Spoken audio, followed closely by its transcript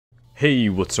Hey,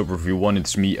 what's up everyone,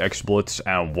 it's me EXblitz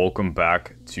and welcome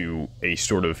back to a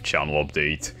sort of channel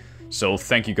update. So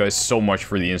thank you guys so much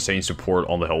for the insane support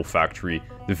on the Hell Factory.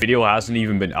 The video hasn't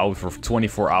even been out for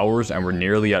 24 hours and we're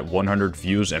nearly at 100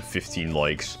 views and 15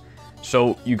 likes.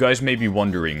 So you guys may be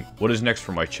wondering, what is next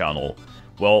for my channel?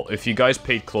 Well, if you guys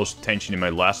paid close attention in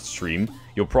my last stream,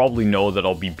 you'll probably know that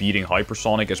I'll be beating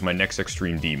Hypersonic as my next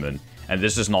extreme demon. And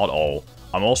this is not all.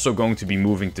 I'm also going to be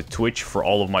moving to Twitch for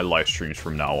all of my live streams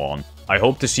from now on. I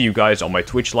hope to see you guys on my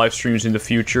Twitch live streams in the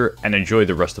future, and enjoy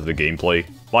the rest of the gameplay.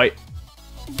 Bye!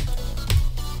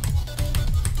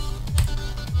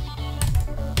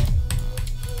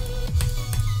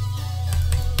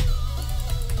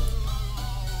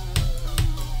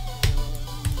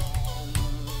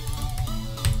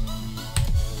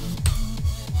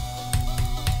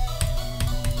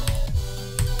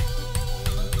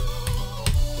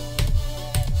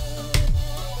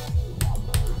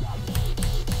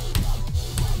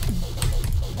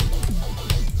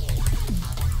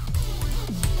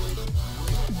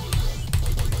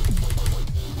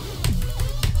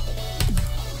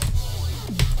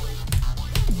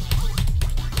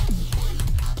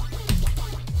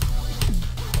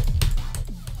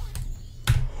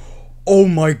 Oh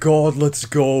my god, let's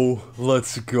go.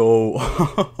 Let's go.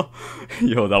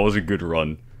 Yo, that was a good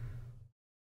run.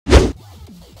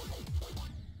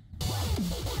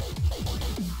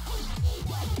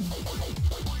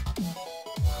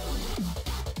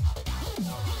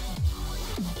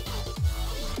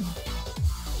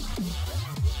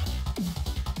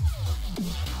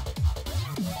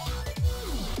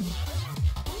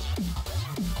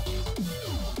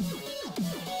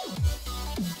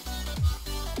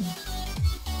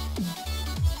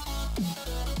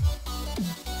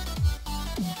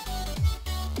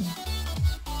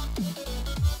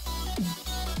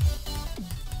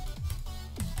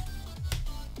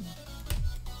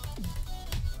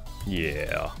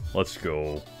 Yeah, let's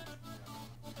go.